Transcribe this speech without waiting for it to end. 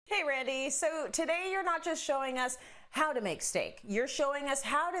Okay, Randy, so today you're not just showing us how to make steak. You're showing us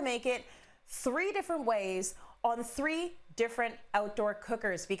how to make it 3 different ways on 3 different outdoor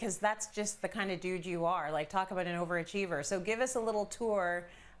cookers, because that's just the kind of dude you are. Like, talk about an overachiever. So give us a little tour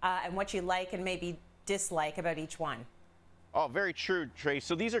and what you like and maybe dislike about each one. Oh, very true, Trace.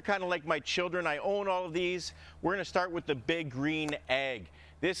 So these are kind of like my children. I own all of these. We're going to start with the big green egg.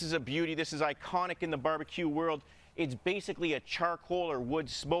 This is a beauty. This is iconic in the barbecue world. It's basically a charcoal or wood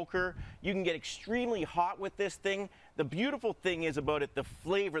smoker. You can get extremely hot with this thing. The beautiful thing is about it, the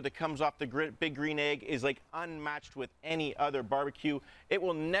flavor that comes off the big green egg is like unmatched with any other barbecue. It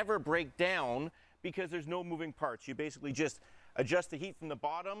will never break down because there's no moving parts. You basically just adjust the heat from the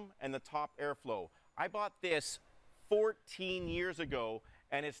bottom and the top airflow. I bought this 14 years ago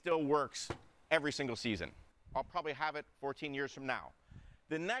and it still works every single season. I'll probably have it 14 years from now.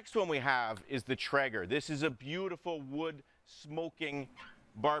 The next one we have is the Traeger. This is a beautiful wood smoking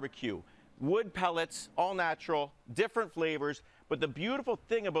barbecue. Wood pellets, all natural, different flavors, but the beautiful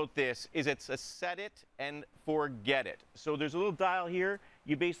thing about this is it's a set it and forget it. So there's a little dial here.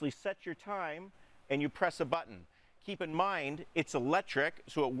 You basically set your time and you press a button. Keep in mind, it's electric,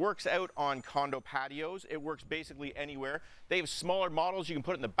 so it works out on condo patios. It works basically anywhere. They have smaller models you can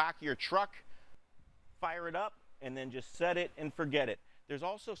put in the back of your truck, fire it up, and then just set it and forget it. There's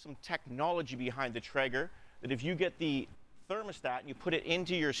also some technology behind the Traeger that if you get the thermostat and you put it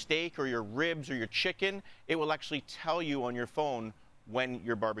into your steak or your ribs or your chicken, it will actually tell you on your phone when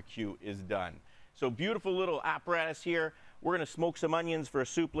your barbecue is done. So beautiful little apparatus here. We're gonna smoke some onions for a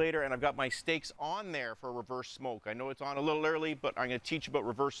soup later, and I've got my steaks on there for reverse smoke. I know it's on a little early, but I'm gonna teach you about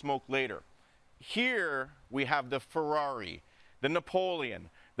reverse smoke later. Here we have the Ferrari, the Napoleon,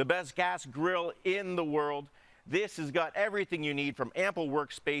 the best gas grill in the world. This has got everything you need, from ample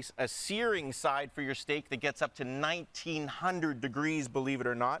workspace, a searing side for your steak that gets up to 1900 degrees, believe it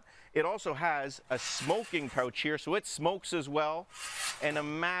or not. It also has a smoking pouch here, so it smokes as well, and a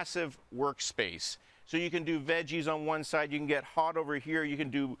massive workspace. So you can do veggies on one side, you can get hot over here, you can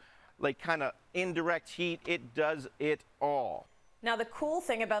do like kind of indirect heat. It does it all. Now, the cool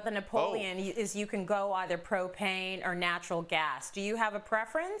thing about the Napoleon is you can go either propane or natural gas. Do you have a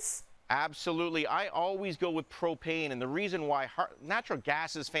preference? Absolutely. I always go with propane, and the reason why natural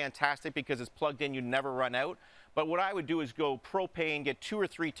gas is fantastic because it's plugged in, you never run out. But what I would do is go propane, get 2 or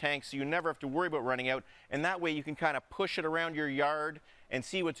 3 tanks so you never have to worry about running out, and that way you can kind of push it around your yard and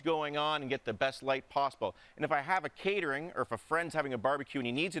see what's going on and get the best light possible. And if I have a catering, or if a friend's having a barbecue and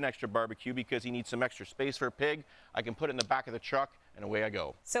he needs an extra barbecue because he needs some extra space for a pig, I can put it in the back of the truck and away I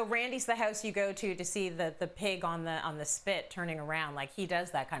go. So Randy's the house you go to see the pig on the spit turning around, like he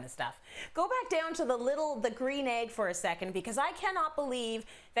does that kind of stuff. Go back down to the green egg for a second, because I cannot believe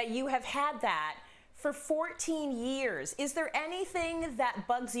that you have had that for 14 years. Is there anything that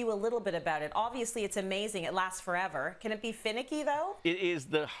bugs you a little bit about it? Obviously, it's amazing. It lasts forever. Can it be finicky, though? It is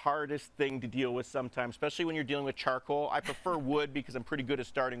the hardest thing to deal with sometimes, especially when you're dealing with charcoal. I prefer wood because I'm pretty good at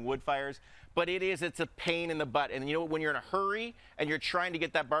starting wood fires, but it's a pain in the butt. And you know, when you're in a hurry and you're trying to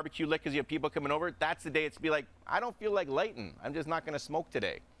get that barbecue lit because you have people coming over, that's the day it's to be like, I don't feel like lighting. I'm just not going to smoke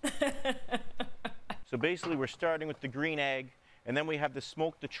today. So basically, we're starting with the green egg. And then we have the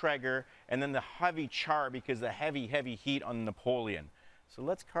smoke, the Traeger, and then the heavy char because the heavy, heavy heat on Napoleon. So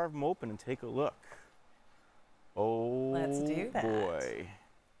let's carve them open and take a look. Oh, let's do that. Boy.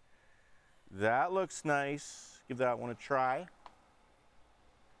 That looks nice. Give that one a try.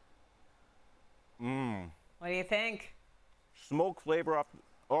 What do you think? Smoke flavor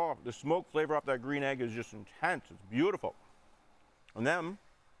off, the smoke flavor off that green egg is just intense. It's beautiful. And then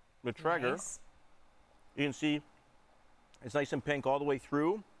the Traeger, nice. You can see it's nice and pink all the way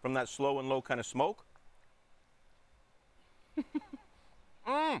through from that slow and low kind of smoke.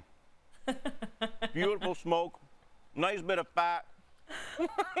 Beautiful smoke, nice bit of fat.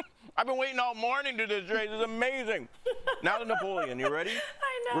 I've been waiting all morning to do this, Trace. It's amazing. Now the Napoleon, you ready?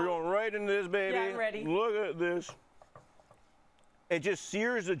 I know. We're going right into this, baby. Yeah, I'm ready. Look at this. It just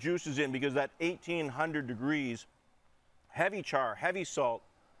sears the juices in because that 1800 degrees, heavy char, heavy salt.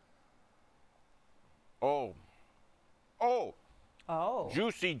 Oh.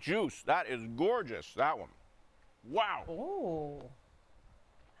 Juicy juice. That is gorgeous, that one. Wow. Oh.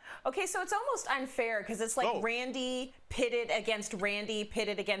 Okay, so it's almost unfair because it's like Randy pitted against Randy,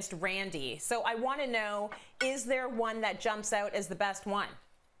 pitted against Randy. So I want to know, is there one that jumps out as the best one?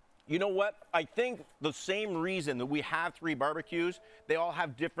 You know what? I think the same reason that we have 3 barbecues, they all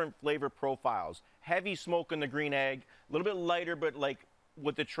have different flavor profiles. Heavy smoke in the green egg, a little bit lighter, but like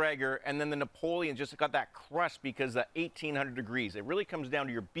with the Traeger, and then the Napoleon just got that crust because of 1800 degrees. It really comes down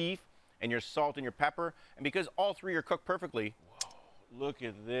to your beef and your salt and your pepper, and because all 3 are cooked perfectly, Look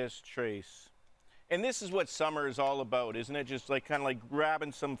at this, Trace. And this is what summer is all about, isn't it? Just like kind of like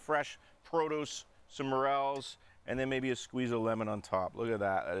grabbing some fresh produce, some morels, and then maybe a squeeze of lemon on top. Look at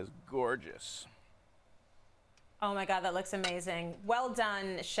that. That is gorgeous. Oh my God, that looks amazing. Well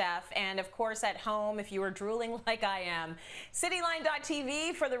done, chef. And of course, at home, if you were drooling like I am,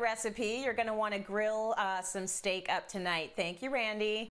 Cityline.tv for the recipe. You're going to want to grill some steak up tonight. Thank you, Randy.